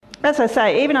As I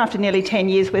say, even after nearly 10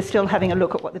 years, we're still having a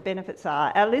look at what the benefits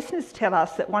are. Our listeners tell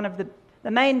us that one of the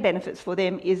main benefits for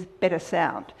them is better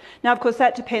sound. Now, of course,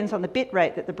 that depends on the bit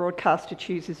rate that the broadcaster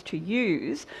chooses to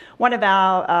use. One of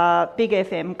our big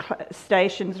FM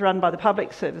stations run by the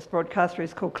public service broadcaster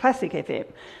is called Classic FM,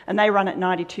 and they run at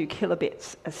 92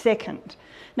 kilobits a second.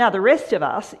 Now, the rest of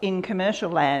us in commercial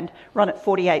land run at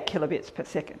 48 kilobits per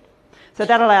second. So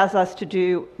that allows us to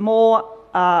do more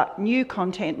new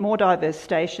content, more diverse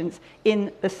stations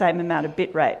in the same amount of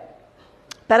bit rate.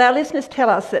 But our listeners tell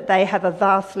us that they have a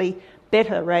vastly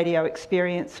better radio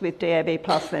experience with DAB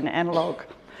Plus than analogue.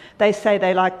 They say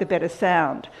they like the better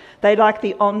sound. They like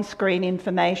the on-screen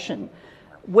information,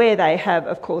 where they have,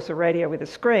 of course, a radio with a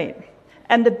screen,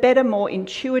 and the better, more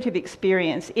intuitive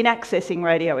experience in accessing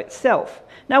radio itself.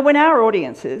 Now, when our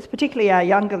audiences, particularly our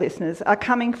younger listeners, are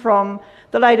coming from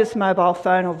the latest mobile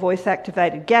phone or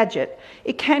voice-activated gadget,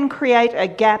 it can create a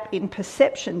gap in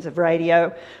perceptions of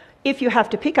radio if you have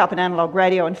to pick up an analogue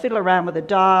radio and fiddle around with a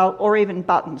dial or even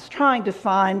buttons, trying to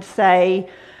find, say,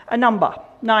 a number,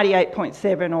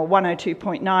 98.7 or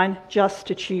 102.9, just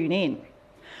to tune in.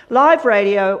 Live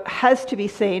radio has to be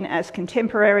seen as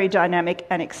contemporary, dynamic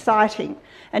and exciting,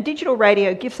 and digital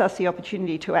radio gives us the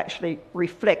opportunity to actually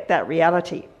reflect that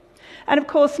reality. And of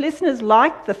course, listeners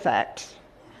like the fact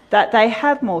that they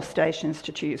have more stations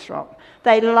to choose from.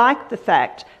 They like the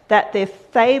fact that their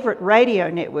favourite radio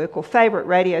network or favourite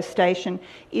radio station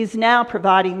is now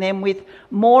providing them with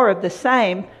more of the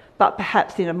same, but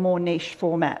perhaps in a more niche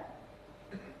format.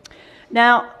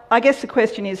 Now, I guess the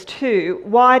question is too,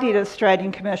 why did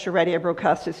Australian commercial radio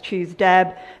broadcasters choose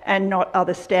DAB and not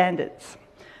other standards?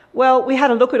 Well, we had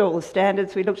a look at all the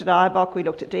standards. We looked at IBOC, we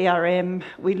looked at DRM,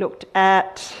 we looked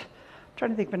at, I'm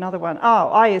trying to think of another one,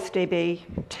 ISDB-T,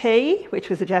 which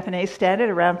was a Japanese standard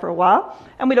around for a while,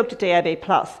 and we looked at DAB+.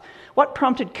 What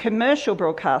prompted commercial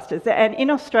broadcasters, and in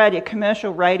Australia,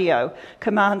 commercial radio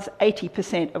commands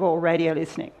 80% of all radio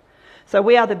listening. So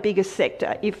we are the biggest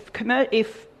sector.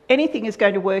 If anything is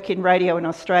going to work in radio in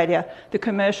Australia, the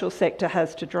commercial sector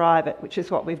has to drive it, which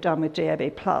is what we've done with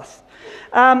DAB+.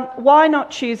 Why not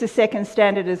choose a second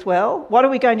standard as well? What are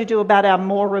we going to do about our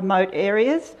more remote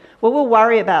areas? Well, we'll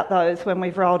worry about those when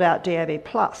we've rolled out DAB+.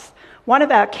 One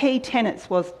of our key tenets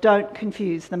was don't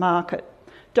confuse the market.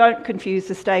 Don't confuse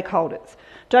the stakeholders.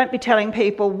 Don't be telling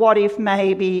people what if,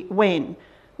 maybe, when.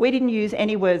 We didn't use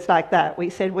any words like that. We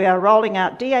said we are rolling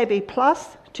out DAB+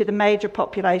 to the major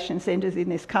population centres in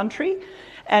this country,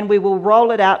 and we will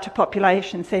roll it out to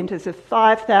population centres of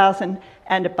 5,000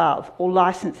 and above, or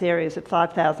licence areas of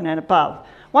 5,000 and above.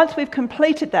 Once we've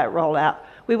completed that rollout,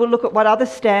 we will look at what other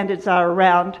standards are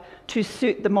around to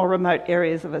suit the more remote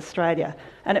areas of Australia.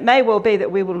 And it may well be that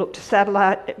we will look to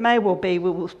satellite, it may well be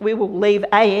we will leave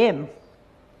AM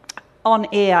on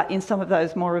air in some of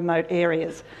those more remote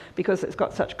areas because it's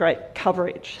got such great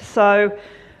coverage. So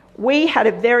we had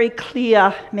a very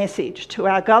clear message to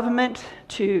our government,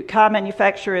 to car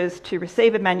manufacturers, to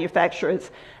receiver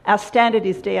manufacturers. Our standard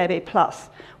is DAB+.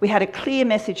 We had a clear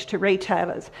message to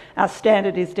retailers. Our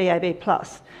standard is DAB+.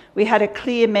 We had a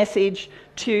clear message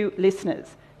to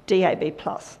listeners, DAB+.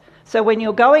 So when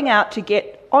you're going out to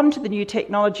get onto the new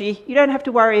technology, you don't have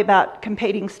to worry about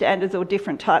competing standards or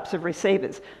different types of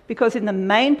receivers, because in the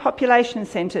main population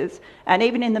centres and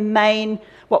even in the main,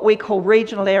 what we call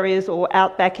regional areas or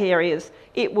outback areas,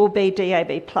 it will be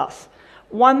DAB+.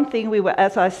 One thing we were,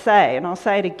 as I say, and I'll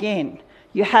say it again,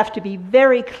 you have to be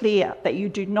very clear that you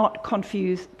do not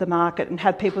confuse the market and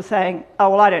have people saying,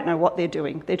 oh, well, I don't know what they're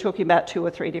doing. They're talking about 2 or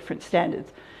 3 different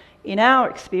standards. In our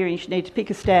experience, you need to pick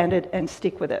a standard and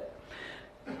stick with it,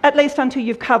 at least until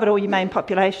you've covered all your main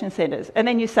population centres. And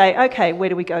then you say, OK, where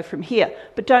do we go from here?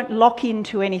 But don't lock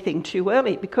into anything too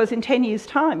early, because in 10 years'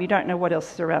 time, you don't know what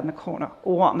else is around the corner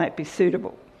or what might be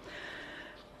suitable.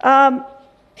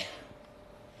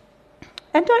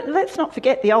 And let's not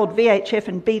forget the old VHF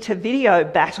and beta video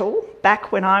battle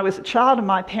back when I was a child and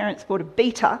my parents bought a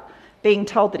beta, being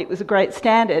told that it was a great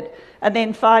standard, and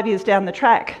then 5 years down the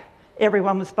track,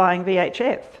 everyone was buying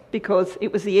VHF because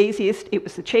it was the easiest, it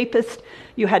was the cheapest.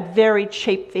 You had very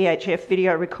cheap VHF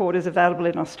video recorders available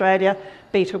in Australia.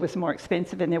 Beta was more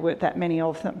expensive and there weren't that many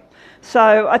of them.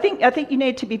 So I think you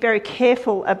need to be very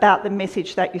careful about the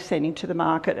message that you're sending to the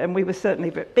market, and we were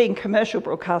certainly, being commercial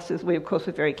broadcasters, we of course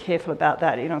were very careful about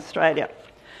that in Australia.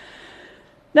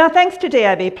 Now, thanks to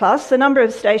DAB+, the number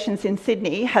of stations in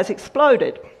Sydney has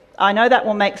exploded. I know that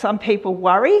will make some people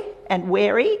worry and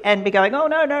wary and be going, oh,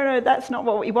 no, that's not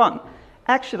what we want.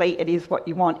 Actually, it is what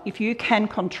you want if you can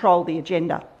control the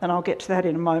agenda, and I'll get to that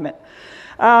in a moment.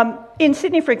 In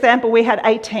Sydney, for example, we had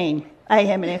 18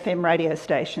 AM and FM radio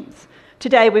stations.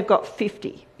 Today we've got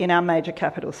 50 in our major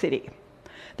capital city.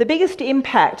 The biggest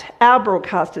impact our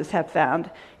broadcasters have found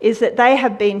is that they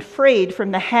have been freed from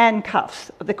the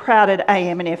handcuffs of the crowded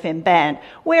AM and FM band,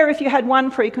 where if you had one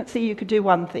frequency you could do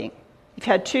one thing. If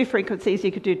you had two frequencies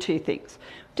you could do two things.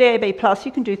 DAB Plus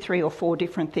you can do 3 or 4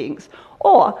 different things,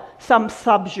 or some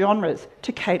sub-genres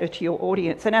to cater to your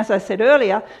audience. And as I said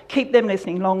earlier, keep them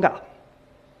listening longer.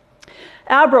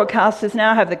 Our broadcasters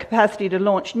now have the capacity to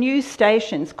launch new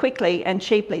stations quickly and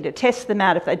cheaply to test them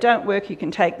out. If they don't work, you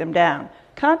can take them down.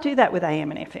 Can't do that with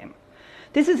AM and FM.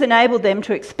 This has enabled them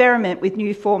to experiment with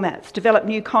new formats, develop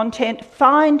new content,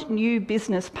 find new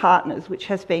business partners, which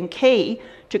has been key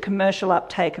to commercial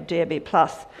uptake of DAB+,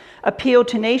 appeal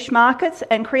to niche markets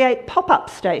and create pop-up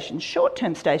stations,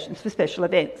 short-term stations for special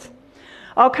events.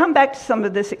 I'll come back to some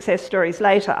of the success stories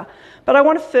later, but I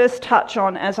want to first touch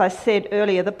on, as I said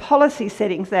earlier, the policy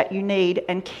settings that you need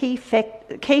and key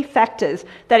factors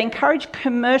that encourage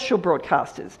commercial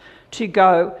broadcasters to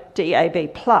go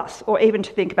DAB+, or even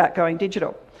to think about going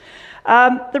digital.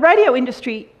 The radio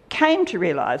industry came to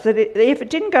realise that if it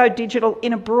didn't go digital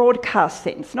in a broadcast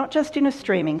sense, not just in a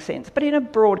streaming sense, but in a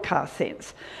broadcast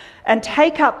sense, and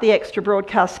take up the extra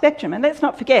broadcast spectrum, and let's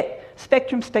not forget,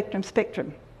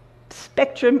 spectrum.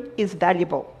 Spectrum is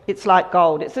valuable. It's like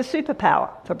gold. It's a superpower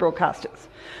for broadcasters.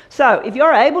 So if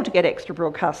you're able to get extra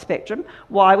broadcast spectrum,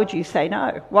 why would you say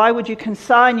no? Why would you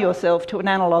consign yourself to an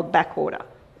analogue backorder?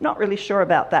 Not really sure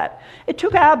about that. It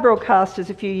took our broadcasters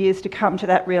a few years to come to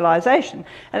that realisation.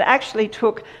 It actually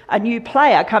took a new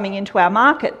player coming into our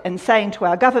market and saying to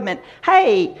our government,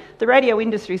 hey, the radio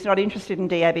industry is not interested in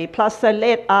DAB+, so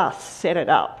let us set it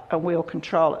up and we'll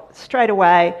control it. Straight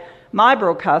away, my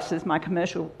broadcasters, my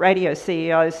commercial radio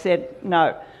CEOs said,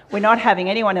 no, we're not having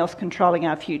anyone else controlling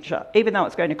our future, even though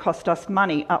it's going to cost us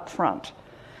money up front.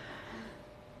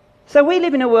 So we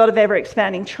live in a world of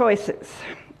ever-expanding choices.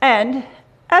 And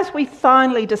as we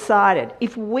finally decided,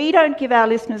 if we don't give our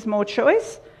listeners more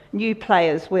choice, new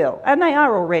players will. And they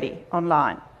are already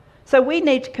online. So we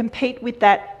need to compete with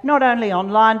that, not only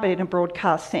online, but in a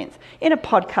broadcast sense, in a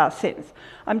podcast sense.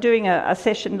 I'm doing a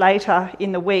session later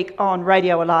in the week on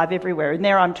Radio Alive Everywhere, and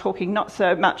there I'm talking not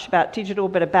so much about digital,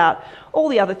 but about all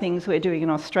the other things we're doing in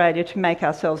Australia to make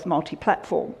ourselves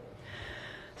multi-platform.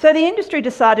 So the industry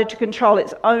decided to control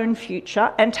its own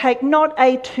future and take not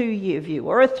a 2-year view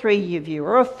or a 3-year view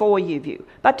or a 4-year view,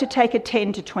 but to take a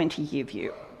 10 to 20-year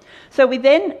view. So we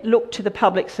then looked to the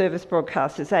public service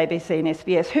broadcasters, ABC and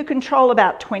SBS, who control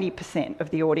about 20%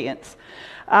 of the audience.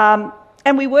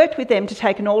 And we worked with them to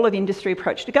take an all-of-industry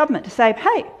approach to government to say,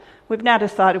 hey, we've now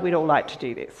decided we'd all like to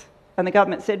do this. And the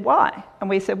government said, why? And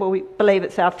we said, well, we believe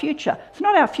it's our future. It's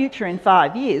not our future in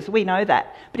 5 years, we know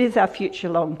that, but it is our future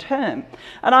long term.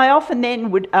 And I often then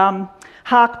would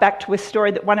hark back to a story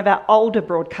that one of our older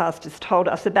broadcasters told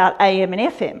us about AM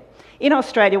and FM. In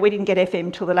Australia, we didn't get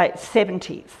FM till the late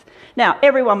 70s. Now,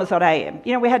 everyone was on AM.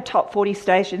 You know, we had top 40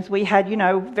 stations, we had, you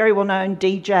know, very well-known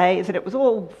DJs, and it was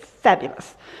all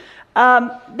fabulous.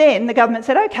 Then the government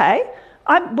said, okay,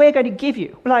 we're going to give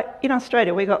you, like in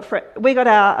Australia, we got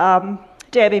our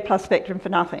DAB Plus spectrum for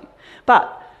nothing.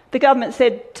 But the government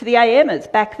said to the AMers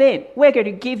back then, we're going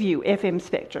to give you FM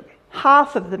spectrum.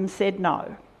 Half of them said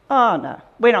no. Oh no,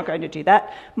 we're not going to do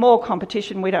that. More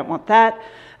competition, we don't want that.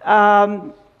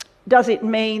 Does it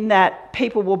mean that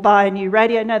people will buy a new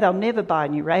radio? No, they'll never buy a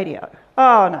new radio.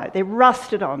 Oh no, they're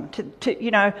rusted on to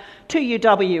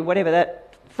 2UW, whatever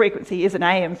that frequency is, an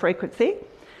AM frequency.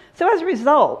 So as a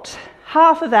result,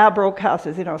 half of our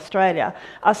broadcasters in Australia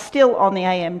are still on the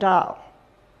AM dial.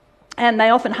 And they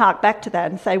often hark back to that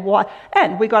and say, why?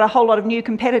 And we got a whole lot of new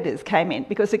competitors came in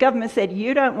because the government said,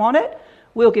 you don't want it,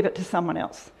 we'll give it to someone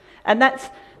else. And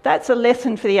that's a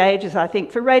lesson for the ages, I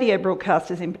think, for radio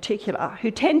broadcasters in particular,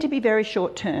 who tend to be very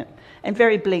short-term and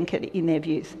very blinkered in their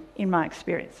views, in my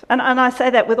experience. And I say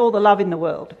that with all the love in the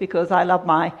world, because I love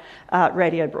my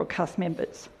radio broadcast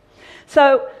members.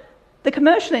 So the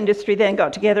commercial industry then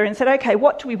got together and said, okay,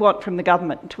 what do we want from the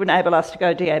government to enable us to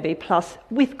go DAB Plus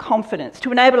with confidence,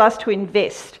 to enable us to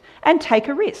invest and take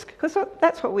a risk? Because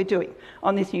that's what we're doing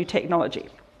on this new technology.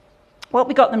 What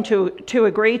we got them to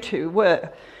agree to were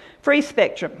free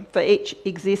spectrum for each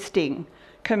existing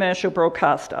commercial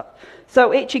broadcaster.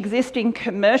 So each existing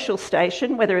commercial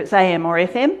station, whether it's AM or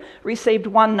FM, received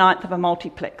 1/9 of a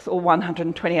multiplex, or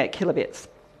 128 kilobits,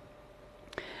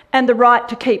 and the right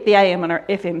to keep the AM or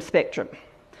FM spectrum,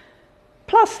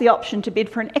 plus the option to bid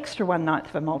for an extra 1/9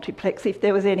 of a multiplex if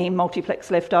there was any multiplex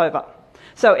left over.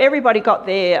 So everybody got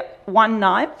their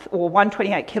 1/9 or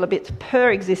 128 kilobits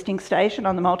per existing station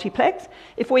on the multiplex.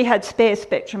 If we had spare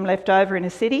spectrum left over in a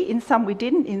city, in some we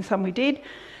didn't, in some we did,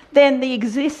 then the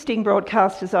existing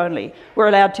broadcasters only were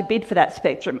allowed to bid for that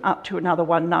spectrum up to another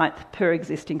 1/9 per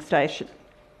existing station.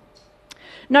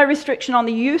 No restriction on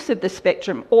the use of the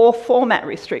spectrum or format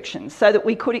restrictions, so that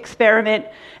we could experiment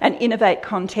and innovate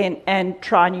content and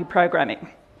try new programming.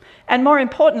 And more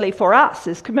importantly for us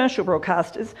as commercial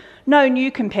broadcasters, no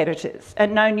new competitors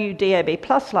and no new DAB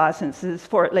Plus licences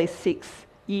for at least 6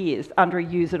 years under a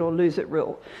use it or lose it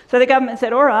rule. So the government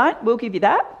said, all right, we'll give you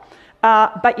that,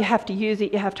 but you have to use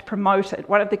it, you have to promote it.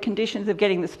 One of the conditions of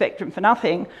getting the spectrum for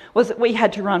nothing was that we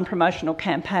had to run promotional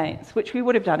campaigns, which we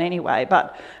would have done anyway,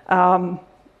 but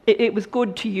it was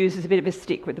good to use as a bit of a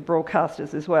stick with the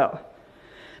broadcasters as well.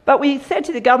 But we said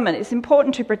to the government it's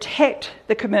important to protect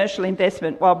the commercial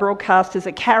investment while broadcasters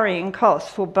are carrying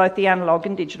costs for both the analogue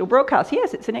and digital broadcast.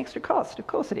 Yes, it's an extra cost, of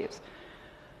course it is.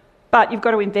 But you've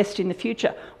got to invest in the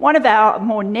future. One of our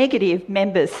more negative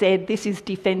members said this is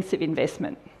defensive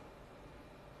investment.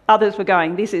 Others were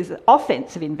going, this is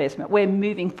offensive investment. We're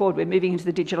moving forward, we're moving into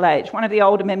the digital age. One of the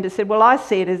older members said, well, I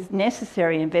see it as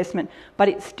necessary investment, but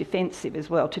it's defensive as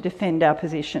well, to defend our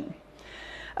position.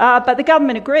 But the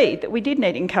government agreed that we did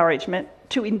need encouragement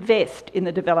to invest in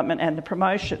the development and the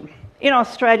promotion. In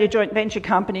Australia, joint venture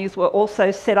companies were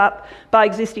also set up by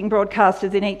existing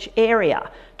broadcasters in each area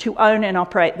to own and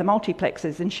operate the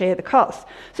multiplexes and share the costs.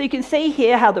 So you can see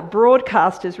here how the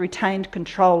broadcasters retained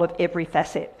control of every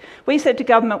facet. We said to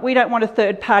government, we don't want a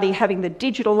third party having the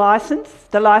digital licence,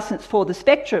 the licence for the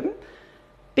spectrum,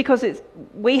 because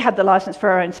we have the licence for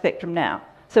our own spectrum now.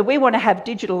 So we want to have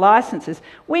digital licences.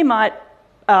 We might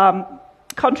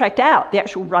contract out the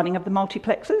actual running of the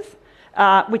multiplexes,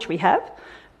 which we have,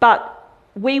 but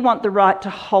we want the right to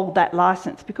hold that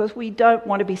licence because we don't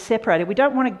want to be separated. We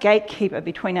don't want a gatekeeper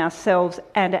between ourselves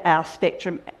and our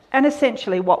spectrum and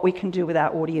essentially what we can do with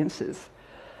our audiences.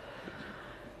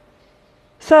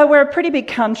 So we're a pretty big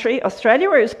country, Australia.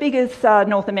 We're as big as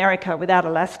North America without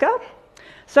Alaska.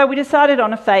 So we decided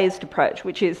on a phased approach,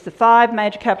 which is the 5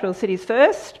 major capital cities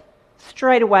first.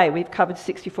 Straight away, we've covered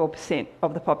 64%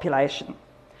 of the population.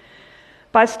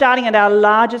 By starting at our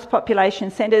largest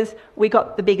population centres, we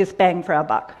got the biggest bang for our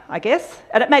buck, I guess,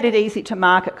 and it made it easy to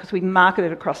market because we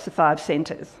marketed across the 5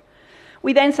 centres.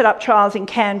 We then set up trials in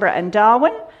Canberra and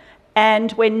Darwin,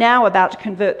 and we're now about to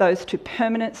convert those to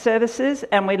permanent services,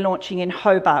 and we're launching in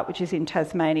Hobart, which is in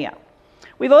Tasmania.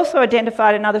 We've also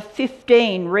identified another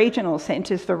 15 regional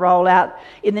centres for rollout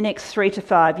in the next 3 to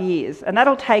 5 years, and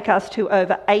that'll take us to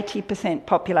over 80%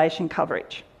 population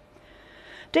coverage.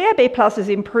 DAB Plus has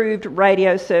improved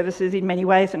radio services in many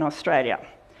ways in Australia.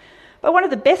 But one of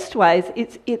the best ways,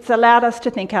 it's allowed us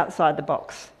to think outside the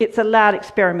box. It's allowed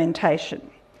experimentation.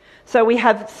 So we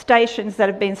have stations that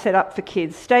have been set up for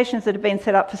kids, stations that have been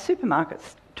set up for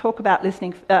supermarkets, talk about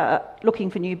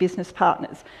looking for new business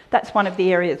partners. That's one of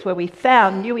the areas where we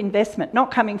found new investment,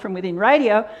 not coming from within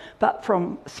radio, but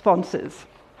from sponsors.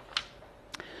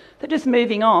 So just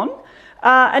moving on,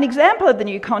 an example of the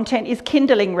new content is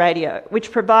Kindling Radio,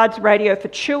 which provides radio for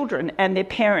children and their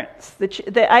parents.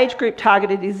 The age group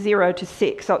targeted is 0 to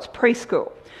 6, so it's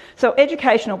preschool. So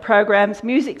educational programs,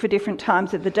 music for different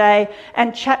times of the day,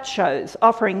 and chat shows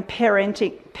offering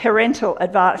parental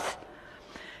advice.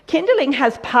 Kindling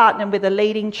has partnered with a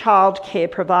leading childcare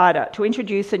provider to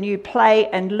introduce a new play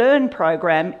and learn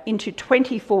program into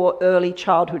 24 early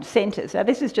childhood centres. Now,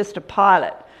 this is just a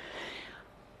pilot.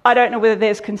 I don't know whether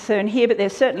there's concern here, but there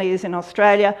certainly is in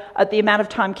Australia at the amount of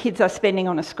time kids are spending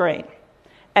on a screen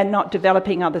and not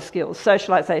developing other skills,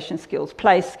 socialisation skills,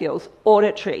 play skills,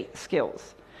 auditory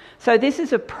skills. So this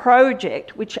is a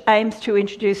project which aims to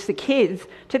introduce the kids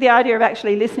to the idea of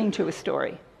actually listening to a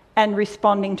story and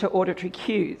responding to auditory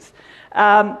cues.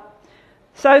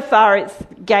 So far it's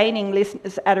gaining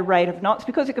listeners at a rate of knots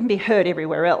because it can be heard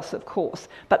everywhere else, of course,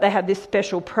 but they have this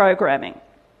special programming.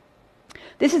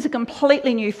 This is a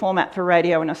completely new format for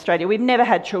radio in Australia. We've never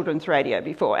had children's radio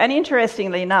before. And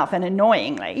interestingly enough, and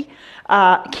annoyingly,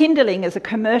 Kindling is a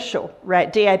commercial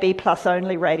DAB Plus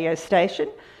only radio station.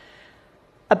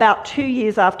 About 2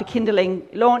 years after Kindling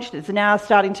launched, it's now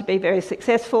starting to be very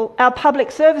successful. Our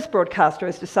public service broadcaster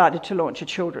has decided to launch a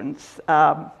children's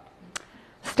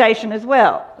station as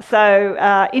well.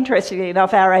 So interestingly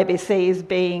enough, our ABC is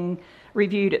being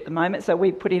reviewed at the moment, so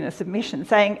we put in a submission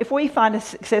saying if we find a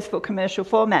successful commercial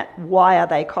format, why are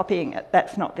they copying it?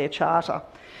 That's not their charter.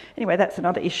 Anyway, that's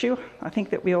another issue I think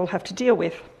that we all have to deal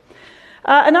with.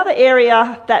 Another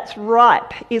area that's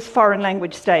ripe is foreign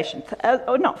language stations.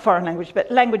 Or not foreign language, but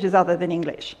languages other than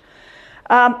English.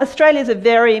 Australia's a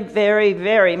very, very,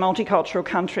 very multicultural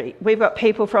country. We've got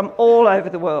people from all over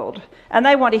the world, and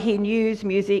they want to hear news,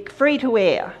 music, free to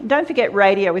air. And don't forget,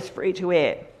 radio is free to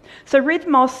air. So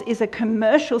Rhythmos is a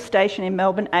commercial station in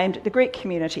Melbourne aimed at the Greek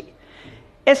community.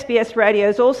 SBS Radio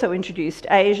has also introduced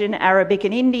Asian, Arabic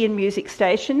and Indian music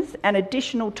stations and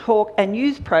additional talk and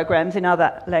news programs in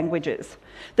other languages.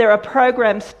 There are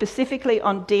programs specifically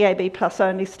on DAB Plus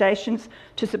only stations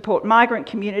to support migrant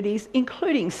communities,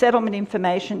 including settlement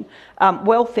information,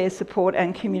 welfare support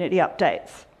and community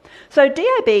updates. So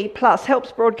DAB Plus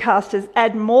helps broadcasters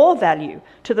add more value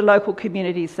to the local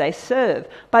communities they serve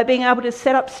by being able to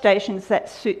set up stations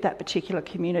that suit that particular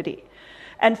community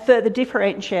and further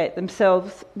differentiate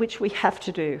themselves, which we have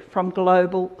to do, from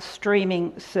global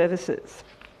streaming services.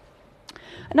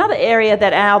 Another area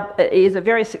that is a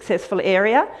very successful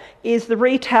area is the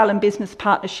retail and business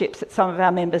partnerships that some of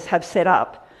our members have set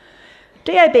up.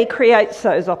 DAB creates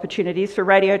those opportunities for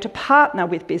radio to partner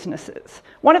with businesses.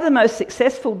 One of the most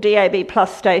successful DAB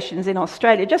Plus stations in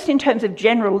Australia, just in terms of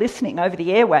general listening over the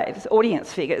airwaves,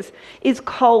 audience figures, is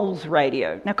Coles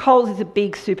Radio. Now, Coles is a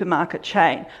big supermarket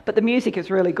chain, but the music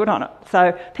is really good on it,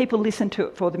 so people listen to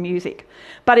it for the music.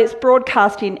 But it's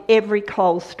broadcast in every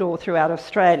Coles store throughout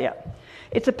Australia.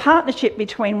 It's a partnership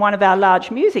between one of our large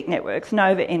music networks,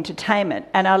 Nova Entertainment,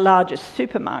 and our largest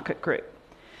supermarket group.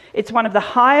 It's one of the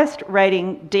highest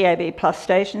rating DAB Plus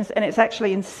stations, and it's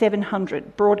actually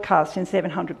broadcast in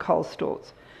 700 Coles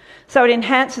stores. So it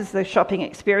enhances the shopping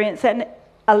experience and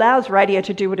allows radio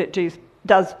to do what it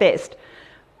does best,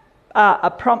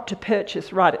 a prompt to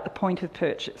purchase right at the point of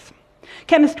purchase.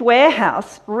 Chemist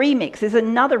Warehouse Remix is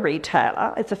another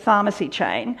retailer. It's a pharmacy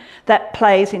chain that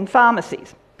plays in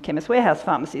pharmacies. Chemist Warehouse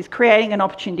pharmacies, creating an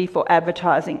opportunity for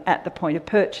advertising at the point of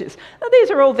purchase. Now,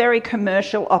 these are all very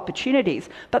commercial opportunities,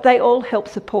 but they all help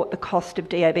support the cost of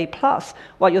DAB Plus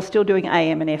while you're still doing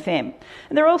AM and FM.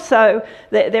 And there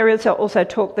is also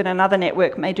talk that another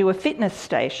network may do a fitness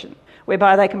station,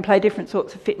 whereby they can play different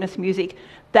sorts of fitness music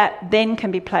that then can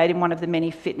be played in one of the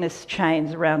many fitness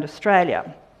chains around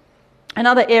Australia.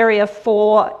 Another area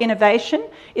for innovation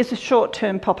is a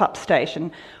short-term pop-up station.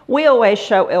 We always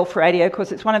show Elf Radio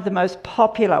because it's one of the most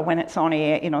popular when it's on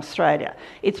air in Australia.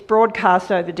 It's broadcast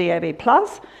over DAB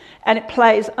Plus and it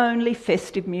plays only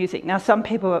festive music. Now, some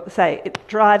people say it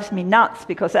drives me nuts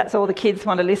because that's all the kids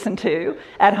want to listen to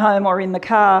at home or in the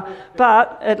car,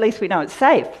 but at least we know it's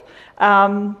safe.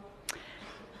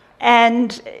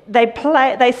 And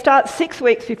they start 6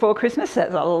 weeks before Christmas.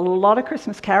 There's a lot of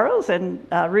Christmas carols and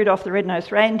Rudolph the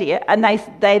Red-Nosed Reindeer. And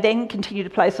they then continue to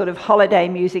play sort of holiday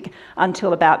music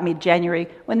until about mid-January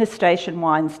when the station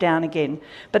winds down again.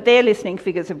 But their listening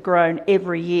figures have grown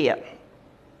every year.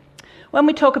 When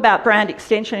we talk about brand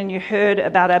extension, and you heard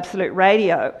about Absolute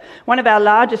Radio, one of our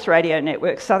largest radio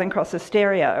networks, Southern Cross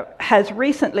Stereo, has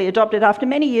recently adopted, after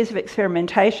many years of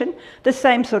experimentation, the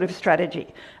same sort of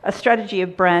strategy, a strategy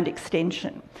of brand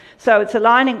extension. So it's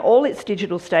aligning all its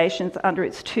digital stations under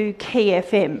its two key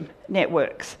FM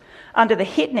networks. Under the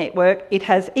Hit network, it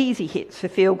has Easy Hits for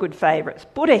feel-good favourites,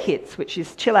 Buddha Hits, which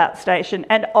is chill-out station,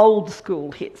 and Old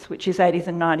School Hits, which is 80s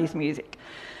and 90s music.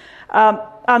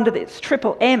 Under its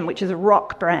Triple M, which is a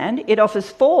rock brand, it offers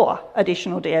 4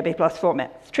 additional DAB Plus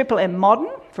formats. Triple M Modern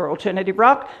for alternative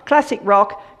rock, Classic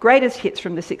Rock, Greatest Hits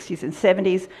from the 60s and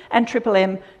 70s, and Triple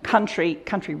M Country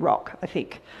Rock, I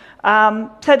think.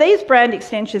 So these brand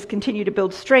extensions continue to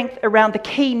build strength around the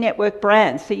key network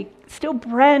brands. So you're still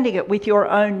branding it with your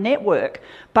own network,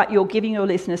 but you're giving your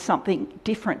listeners something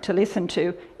different to listen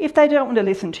to if they don't want to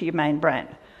listen to your main brand.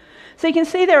 So you can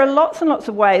see there are lots and lots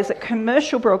of ways that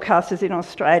commercial broadcasters in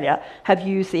Australia have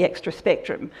used the extra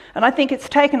spectrum. And I think it's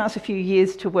taken us a few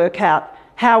years to work out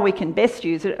how we can best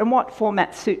use it and what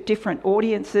formats suit different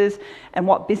audiences and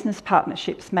what business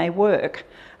partnerships may work.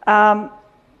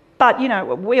 But, you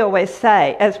know, we always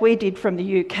say, as we did from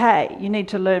the UK, you need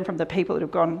to learn from the people that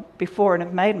have gone before and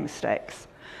have made mistakes.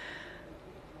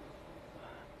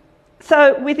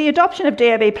 So with the adoption of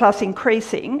DAB Plus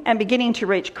increasing and beginning to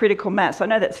reach critical mass, I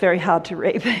know that's very hard to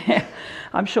read there,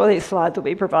 I'm sure these slides will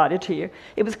be provided to you,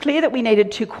 it was clear that we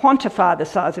needed to quantify the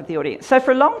size of the audience. So for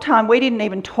a long time we didn't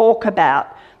even talk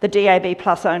about the DAB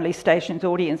Plus only stations'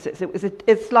 audiences.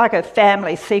 It's like a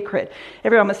family secret.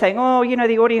 Everyone was saying, oh, you know,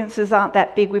 the audiences aren't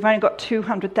that big, we've only got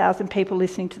 200,000 people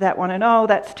listening to that one, and oh,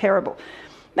 that's terrible.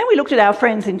 Then we looked at our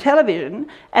friends in television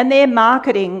and they're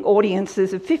marketing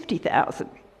audiences of 50,000.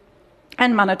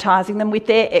 And monetising them with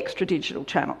their extra digital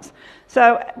channels.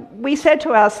 So we said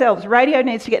to ourselves, radio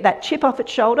needs to get that chip off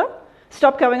its shoulder,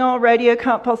 stop going, oh, radio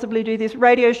can't possibly do this,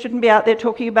 radio shouldn't be out there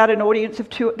talking about an audience of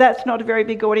 2, that's not a very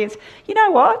big audience. You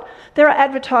know what? There are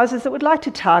advertisers that would like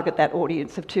to target that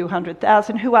audience of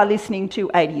 200,000 who are listening to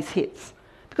 80s hits,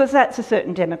 because that's a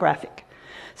certain demographic.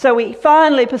 So we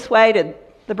finally persuaded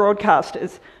the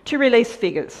broadcasters to release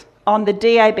figures on the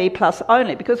DAB Plus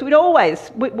only, because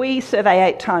we survey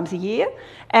 8 times a year,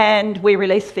 and we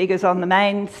release figures on the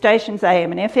main stations,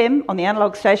 AM and FM, on the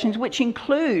analogue stations, which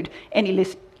include any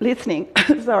listening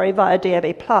via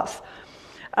DAB Plus.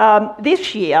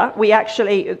 This year, we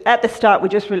actually, at the start, we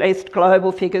just released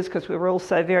global figures because we were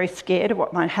also very scared of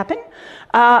what might happen.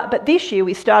 But this year,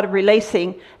 we started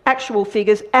releasing actual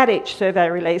figures at each survey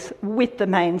release with the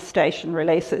main station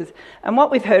releases. And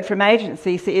what we've heard from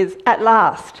agencies is, at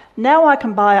last, now I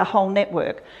can buy a whole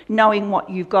network, knowing what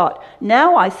you've got.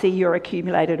 Now I see your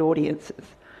accumulated audiences.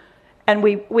 And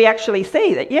we actually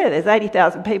see that, yeah, there's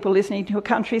 80,000 people listening to a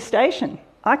country station.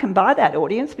 I can buy that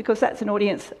audience because that's an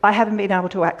audience I haven't been able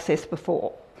to access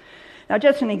before. Now,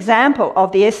 just an example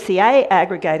of the SCA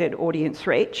aggregated audience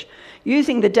reach,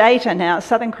 using the data now,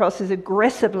 Southern Cross is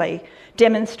aggressively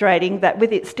demonstrating that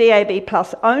with its DAB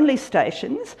Plus only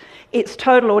stations, its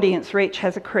total audience reach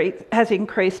has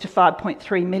increased to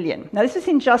 5.3 million. Now, this is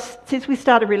since we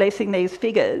started releasing these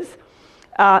figures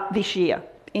this year,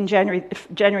 in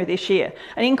January this year,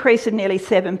 an increase of nearly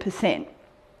 7%.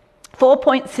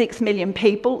 4.6 million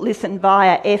people listen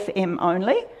via FM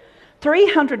only.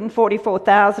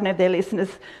 344,000 of their listeners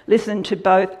listen to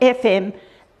both FM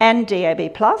and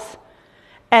DAB+,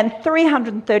 and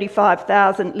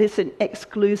 335,000 listen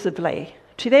exclusively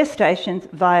to their stations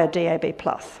via DAB+.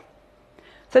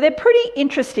 So they're pretty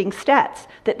interesting stats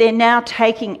that they're now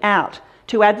taking out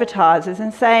to advertisers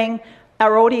and saying,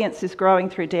 our audience is growing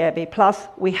through DAB+,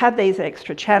 we have these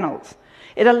extra channels.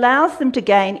 It allows them to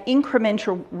gain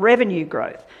incremental revenue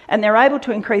growth, and they're able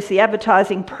to increase the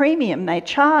advertising premium they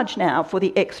charge now for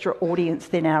the extra audience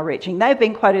they're now reaching. They've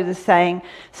been quoted as saying,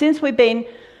 since we've been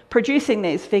producing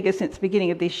these figures since the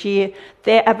beginning of this year,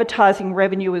 their advertising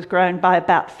revenue has grown by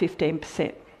about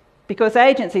 15%. Because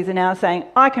agencies are now saying,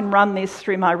 I can run this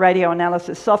through my radio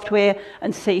analysis software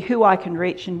and see who I can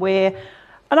reach and where.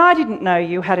 And I didn't know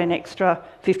you had an extra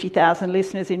 50,000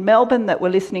 listeners in Melbourne that were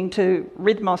listening to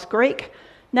Rhythmos Greek.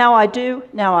 Now I do,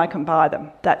 now I can buy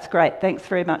them. That's great, thanks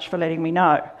very much for letting me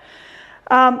know.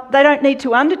 They don't need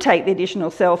to undertake the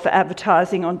additional sell for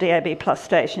advertising on DAB Plus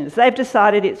stations. They've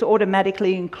decided it's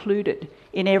automatically included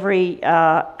in every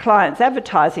client's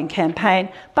advertising campaign,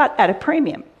 but at a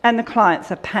premium, and the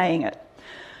clients are paying it.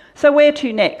 So where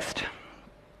to next?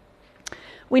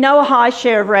 We know a high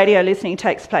share of radio listening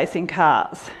takes place in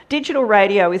cars. Digital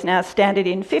radio is now standard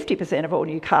in 50% of all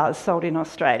new cars sold in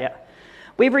Australia.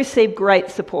 We've received great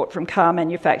support from car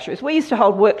manufacturers. We used to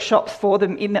hold workshops for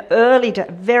them in the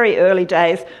very early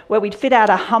days where we'd fit out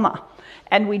a Hummer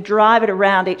and we'd drive it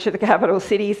around each of the capital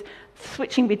cities,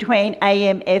 switching between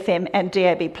AM, FM and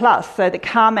DAB+, so the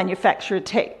car manufacturer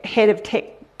head of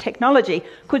technology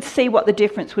could see what the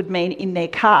difference would mean in their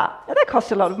car. Now, that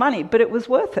cost a lot of money, but it was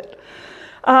worth it.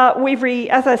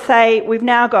 As I say, we've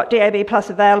now got DAB Plus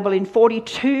available in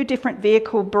 42 different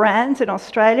vehicle brands in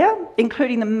Australia,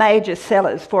 including the major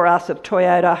sellers for us of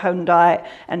Toyota, Hyundai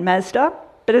and Mazda.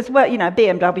 But as well,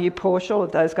 BMW, Porsche, all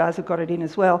of those guys have got it in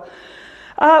as well.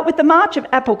 With the march of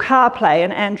Apple CarPlay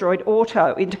and Android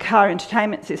Auto into car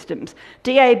entertainment systems,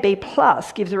 DAB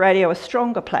Plus gives radio a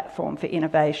stronger platform for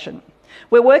innovation.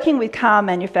 We're working with car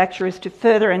manufacturers to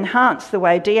further enhance the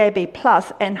way DAB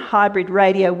Plus and hybrid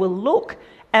radio will look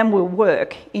and will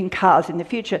work in cars in the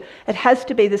future. It has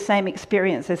to be the same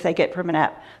experience as they get from an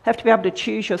app. They have to be able to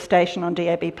choose your station on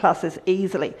DAB Plus as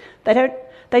easily.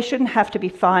 They shouldn't have to be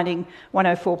finding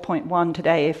 104.1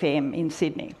 Today FM in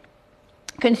Sydney.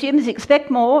 Consumers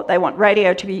expect more. They want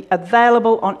radio to be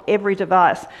available on every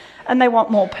device, and they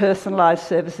want more personalised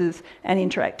services and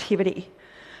interactivity.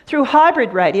 Through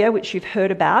hybrid radio, which you've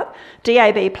heard about,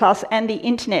 DAB Plus and the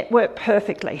internet work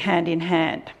perfectly hand in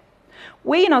hand.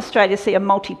 We in Australia see a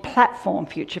multi-platform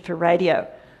future for radio,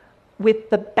 with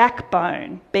the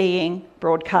backbone being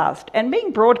broadcast, and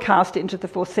being broadcast into the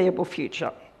foreseeable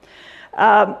future.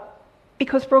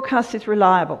 Because broadcast is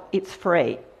reliable, it's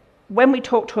free. When we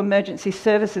talk to emergency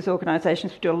services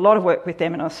organisations, we do a lot of work with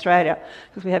them in Australia,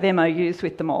 because we have MOUs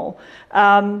with them all,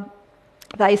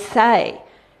 they say,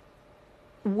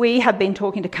 we have been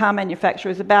talking to car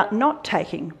manufacturers about not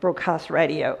taking broadcast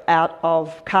radio out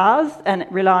of cars and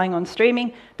relying on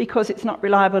streaming because it's not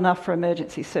reliable enough for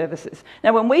emergency services.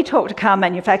 Now, when we talk to car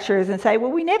manufacturers and say,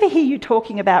 well, we never hear you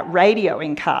talking about radio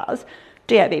in cars,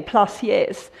 DAB Plus,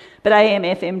 yes, but AM,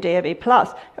 FM, DAB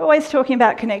Plus, you're always talking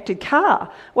about connected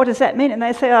car. What does that mean? And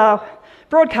they say, oh,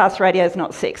 broadcast radio is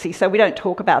not sexy, so we don't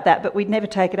talk about that, but we'd never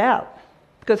take it out.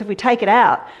 Because if we take it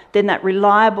out, then that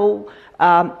reliable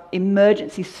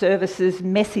emergency services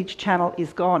message channel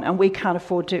is gone, and we can't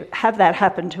afford to have that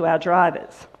happen to our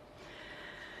drivers.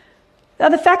 Now,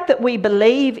 the fact that we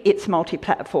believe it's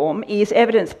multi-platform is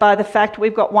evidenced by the fact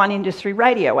we've got one industry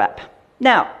radio app.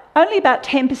 Now, only about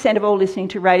 10% of all listening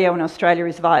to radio in Australia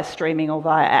is via streaming or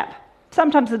via app.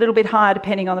 Sometimes a little bit higher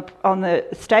depending on the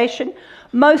station.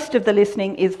 Most of the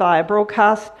listening is via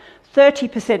broadcast.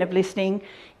 30% of listening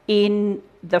in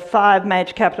the 5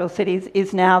 major capital cities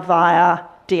is now via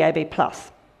DAB+,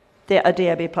 a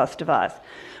DAB+ device.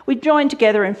 We joined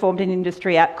together and formed an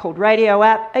industry app called Radio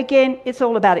App. Again, it's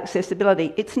all about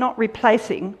accessibility. It's not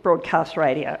replacing broadcast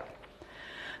radio.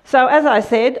 So as I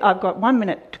said, I've got 1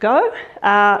 minute to go.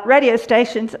 Radio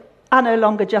stations are no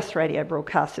longer just radio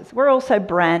broadcasters. We're also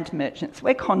brand merchants.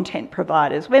 We're content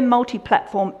providers. We're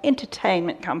multi-platform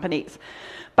entertainment companies.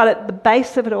 But at the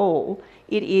base of it all,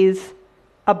 it is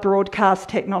a broadcast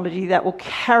technology that will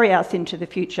carry us into the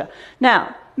future.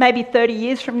 Now, maybe 30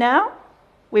 years from now,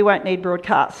 we won't need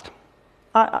broadcast.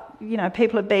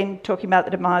 People have been talking about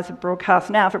the demise of broadcast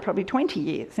now for probably 20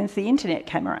 years, since the internet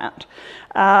came around.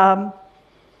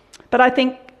 But I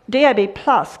think DAB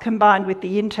Plus combined with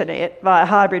the internet via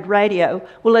hybrid radio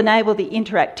will enable the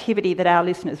interactivity that our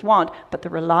listeners want, but the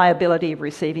reliability of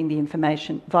receiving the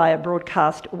information via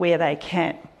broadcast where they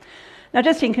can. Now,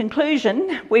 just in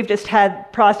conclusion, we've just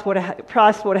had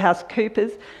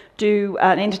PricewaterhouseCoopers do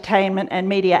an entertainment and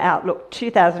media outlook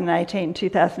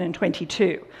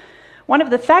 2018-2022. One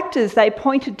of the factors they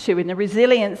pointed to in the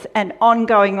resilience and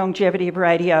ongoing longevity of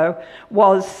radio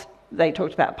was they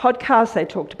talked about podcasts, they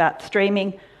talked about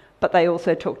streaming, but they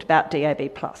also talked about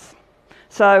DAB+.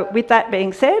 So with that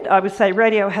being said, I would say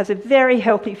radio has a very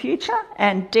healthy future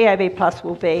and DAB+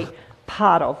 will be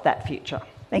part of that future.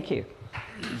 Thank you.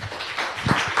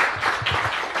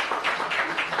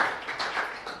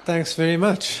 Thanks very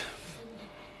much.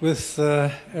 With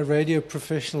a radio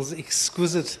professional's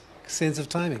exquisite sense of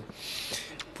timing.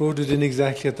 Brought it in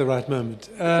exactly at the right moment.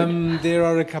 There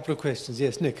are a couple of questions.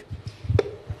 Yes, Nick.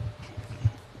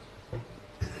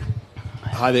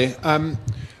 Hi there.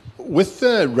 With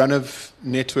the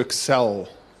run-of-network cell,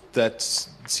 that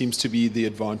seems to be the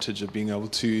advantage of being able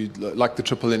to, like the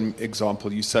Triple M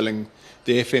example, you're selling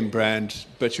the FM brand,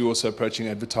 but you're also approaching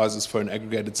advertisers for an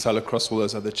aggregated sell across all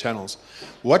those other channels.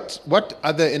 What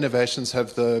other innovations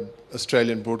have the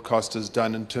Australian broadcasters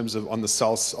done in terms of on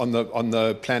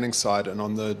the planning side and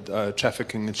on the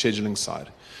trafficking and scheduling side?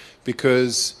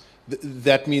 Because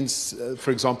that means,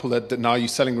 for example, that now you're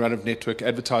selling run-of-network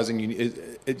advertising.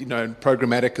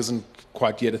 Programmatic isn't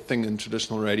quite yet a thing in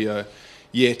traditional radio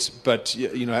yet, but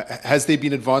has there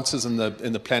been advances in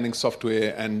the planning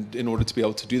software and in order to be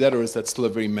able to do that, or is that still a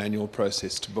very manual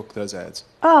process to book those ads?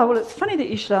 Oh, well, it's funny that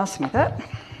you should ask me that,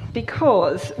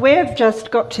 because we've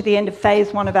just got to the end of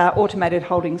phase 1 of our automated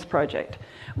holdings project,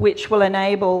 which will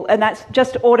enable, and that's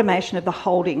just automation of the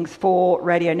holdings for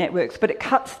radio networks, but it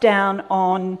cuts down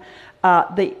on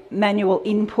the manual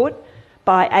input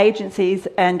by agencies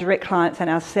and direct clients and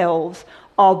ourselves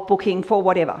of booking for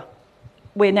whatever.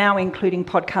 We're now including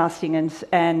podcasting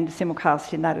and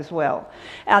simulcast in that as well.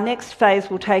 Our next phase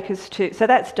will take us to, so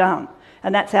that's done,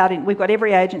 and that's out in, we've got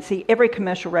every agency, every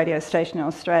commercial radio station in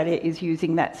Australia is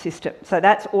using that system. So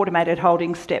that's automated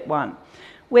holdings, step 1.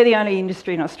 We're the only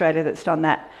industry in Australia that's done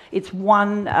that. It's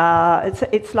one,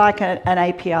 it's like an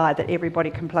API that everybody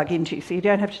can plug into, so you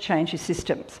don't have to change your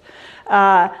systems.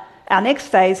 Our next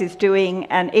phase is doing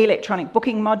an electronic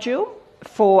booking module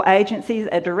for agencies,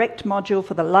 a direct module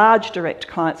for the large direct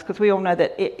clients, because we all know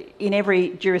that in every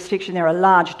jurisdiction there are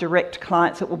large direct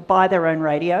clients that will buy their own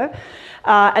radio.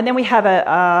 And then we have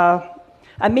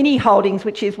a mini holdings,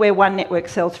 which is where one network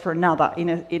sells for another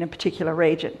in a particular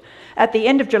region. At the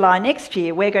end of July next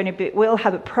year, we'll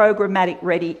have a programmatic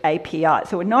ready API.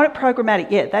 So we're not at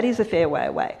programmatic yet. That is a fair way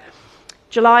away.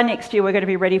 July next year, we're going to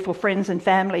be ready for friends and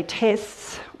family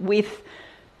tests with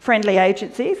friendly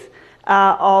agencies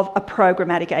of a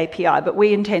programmatic API, but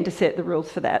we intend to set the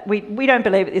rules for that. We don't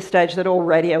believe at this stage that all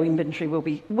radio inventory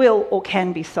will or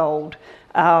can be sold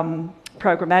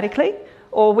programmatically,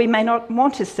 or we may not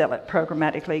want to sell it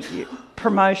programmatically.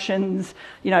 Promotions,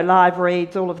 live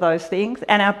reads, all of those things,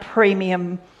 and our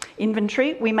premium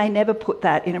inventory, we may never put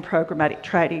that in a programmatic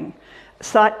trading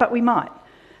site, but we might.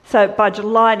 So by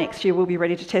July next year, we'll be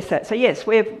ready to test that. So yes,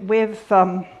 we're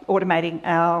automating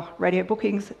our radio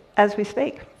bookings as we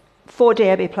speak for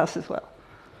DAB+ as well.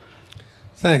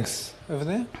 Thanks. Over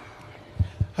there.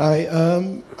 Hi,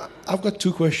 I've got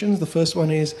 2 questions. The first one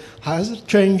is, has it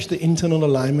changed the internal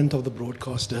alignment of the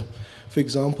broadcaster? For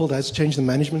example, has it changed the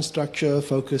management structure,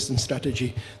 focus and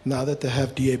strategy now that they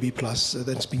have DAB+,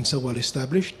 that's been so well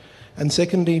established? And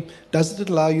secondly, does it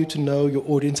allow you to know your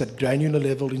audience at granular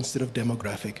level instead of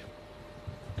demographic?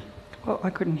 Well, I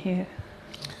couldn't hear.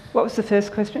 What was the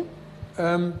first question?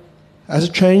 Has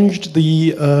it changed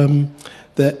the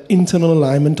internal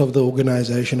alignment of the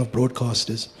organisation of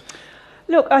broadcasters?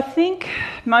 Look, I think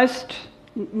most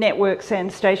networks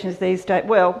and stations these days,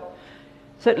 well,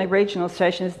 certainly regional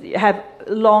stations, have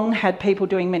long had people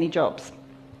doing many jobs.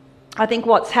 I think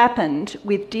what's happened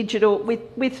with digital, with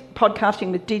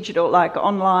podcasting with digital, like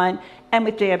online, and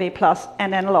with DAB Plus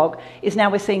and analogue, is now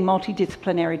we're seeing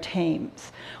multidisciplinary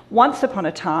teams. Once upon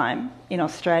a time in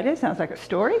Australia, sounds like a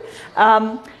story,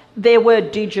 there were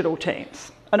digital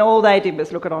teams, and all they did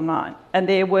was look at online. And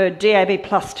there were DAB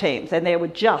Plus teams, and there were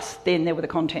the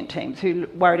content teams who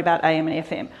worried about AM and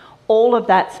FM. All of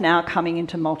that's now coming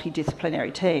into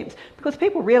multidisciplinary teams because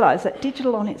people realise that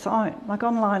digital on its own, like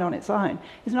online on its own,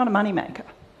 is not a moneymaker.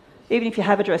 Even if you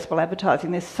have addressable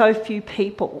advertising, there's so few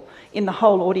people in the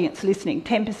whole audience listening.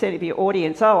 10% of your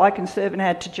audience, I can serve an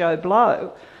ad to Joe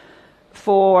Blow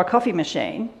for a coffee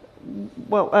machine.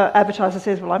 Well, advertiser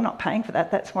says, well, I'm not paying for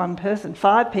that. That's one person.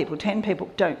 5 people, 10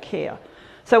 people don't care.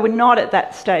 So we're not at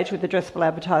that stage with addressable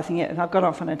advertising yet, and I've gone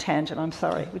off on a tangent, I'm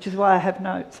sorry, which is why I have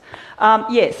notes.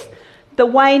 Yes, the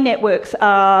way networks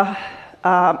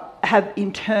have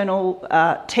internal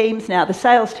teams now, the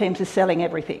sales teams are selling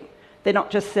everything. They're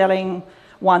not just selling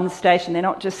one station, they're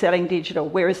not just selling digital,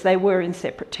 whereas they were in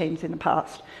separate teams in the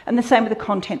past. And the same with the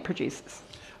content producers.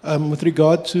 With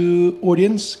regard to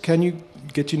audience, can you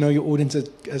get to know your audience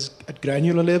at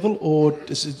granular level, or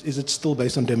is it still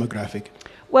based on demographic?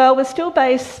 Well, we're still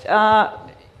based,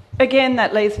 again,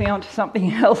 that leads me on to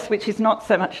something else, which is not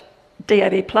so much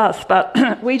DAB+,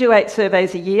 but we do 8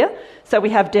 surveys a year, so we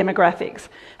have demographics.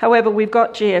 However, we've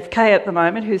got GfK at the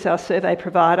moment, who's our survey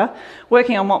provider,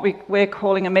 working on what we're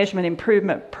calling a measurement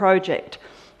improvement project.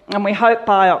 And we hope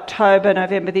by October,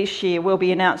 November this year, we'll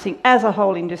be announcing as a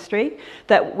whole industry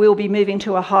that we'll be moving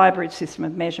to a hybrid system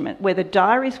of measurement where the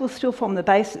diaries will still form the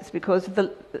basis because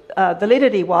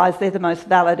validity-wise, they're the most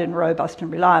valid and robust and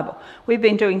reliable. We've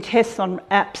been doing tests on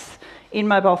apps in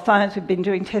mobile phones. We've been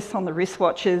doing tests on the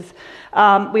wristwatches.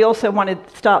 We also want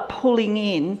to start pulling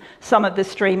in some of the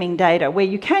streaming data where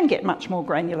you can get much more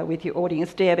granular with your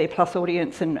audience, DAB Plus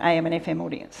audience and AM and FM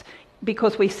audience,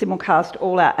 because we simulcast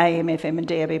all our AM, FM and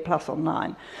DAB Plus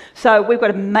online. So we've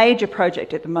got a major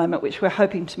project at the moment which we're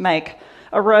hoping to make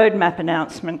a roadmap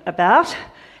announcement about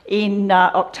in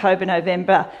October,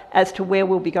 November as to where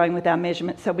we'll be going with our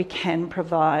measurements so we can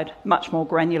provide much more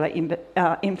granular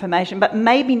information, but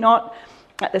maybe not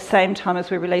at the same time as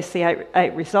we release the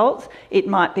eight results. It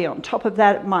might be on top of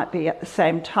that, it might be at the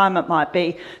same time, it might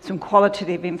be some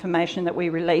qualitative information that we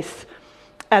release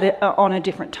on a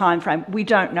different time frame. We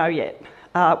don't know yet.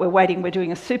 We're waiting. We're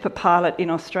doing a super pilot in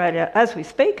Australia as we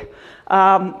speak.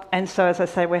 And so, as I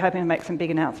say, we're hoping to make some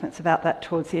big announcements about that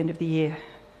towards the end of the year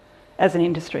as an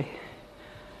industry.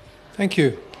 Thank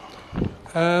you.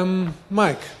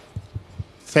 Mike.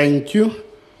 Thank you.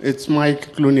 It's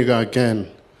Mike Kluniger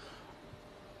again.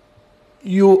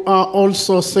 You are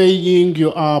also saying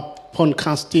you are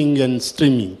podcasting and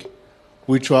streaming,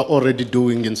 which we are already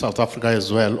doing in South Africa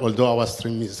as well, although our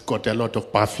stream has got a lot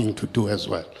of buffing to do as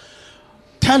well.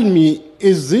 Tell me,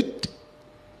 is it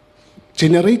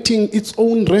generating its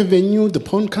own revenue, the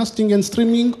podcasting and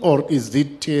streaming, or is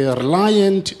it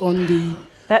reliant on the...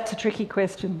 That's a tricky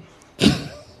question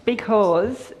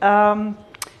because,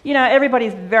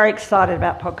 everybody's very excited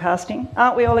about podcasting.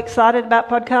 Aren't we all excited about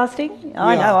podcasting?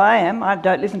 I know I am. I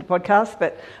don't listen to podcasts,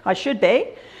 but I should be.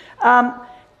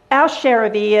 Our share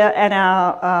of ear and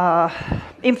our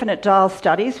infinite dial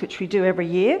studies, which we do every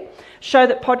year, show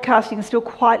that podcasting is still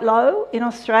quite low in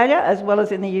Australia as well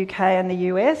as in the UK and the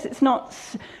US. It's not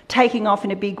taking off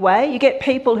in a big way. You get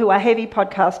people who are heavy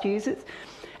podcast users.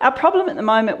 Our problem at the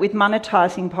moment with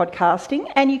monetising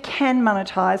podcasting, and you can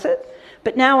monetise it,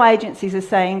 but now agencies are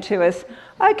saying to us,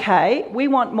 okay, we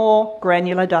want more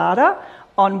granular data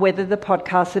on whether the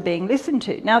podcasts are being listened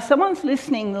to. Now, if someone's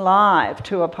listening live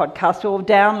to a podcast or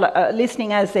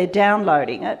listening as they're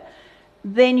downloading it,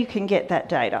 then you can get that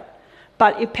data.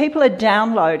 But if people are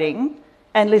downloading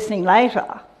and listening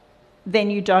later, then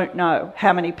you don't know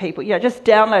how many people. Just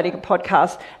downloading a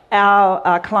podcast,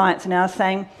 our clients are now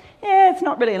saying, it's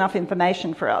not really enough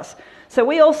information for us. So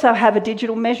we also have a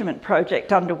digital measurement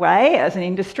project underway as an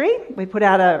industry. We put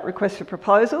out a request for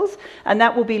proposals, and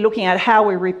that will be looking at how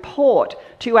we report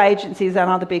to agencies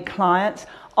and other big clients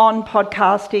on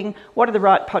podcasting, what are the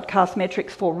right podcast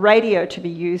metrics for radio to be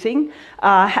using,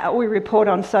 how we report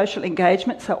on social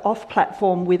engagement, so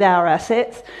off-platform with our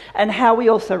assets, and how we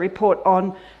also report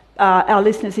on our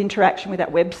listeners' interaction with our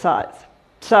websites.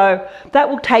 So that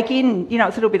will take in, you know,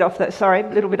 it's a little bit off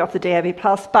the DAB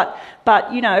plus, but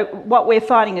you know, what we're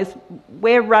finding is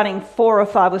we're running 4 or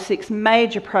 5 or 6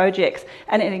 major projects,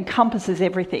 and it encompasses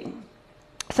everything.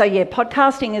 So yeah,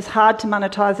 podcasting is hard to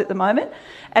monetize at the moment,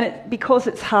 and because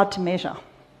it's hard to measure.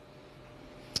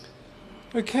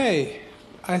 Okay,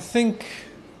 I think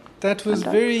that was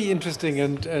very interesting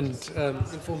and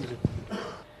informative.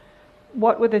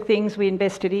 What were the things we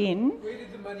invested in? Where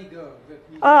did the money go?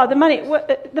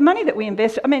 The money that we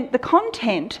invest, I mean, the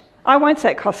content, I won't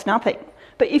say it costs nothing,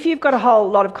 but if you've got a whole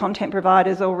lot of content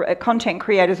providers or content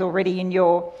creators already in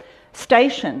your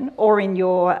station or in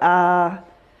your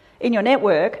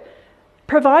network,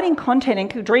 providing content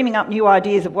and dreaming up new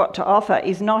ideas of what to offer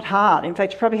is not hard. In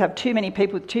fact, you probably have too many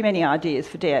people with too many ideas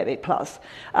for DAB+. The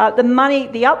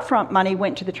upfront money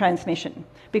went to the transmission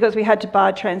because we had to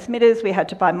buy transmitters, we had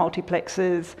to buy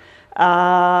multiplexes,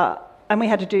 and we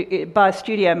had to buy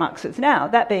studio muxes. Now,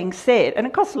 that being said, and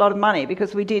it costs a lot of money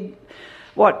because we did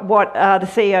what the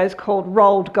CEOs called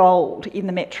rolled gold in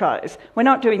the metros. We're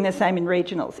not doing the same in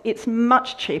regionals. It's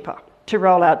much cheaper to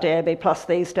roll out DAB Plus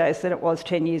these days than it was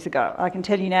 10 years ago. I can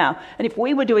tell you now. And if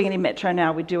we were doing it in metro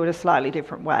now, we'd do it a slightly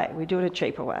different way. We'd do it a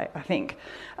cheaper way, I think.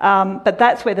 But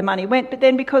that's where the money went. But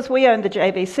then because we owned the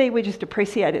JVC, we just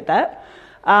appreciated that.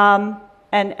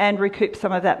 And recoup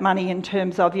some of that money in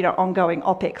terms of, you know, ongoing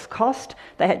OPEX cost.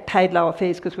 They had paid lower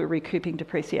fees because we were recouping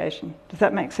depreciation. Does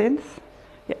that make sense?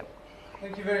 Yeah.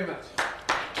 Thank you very much.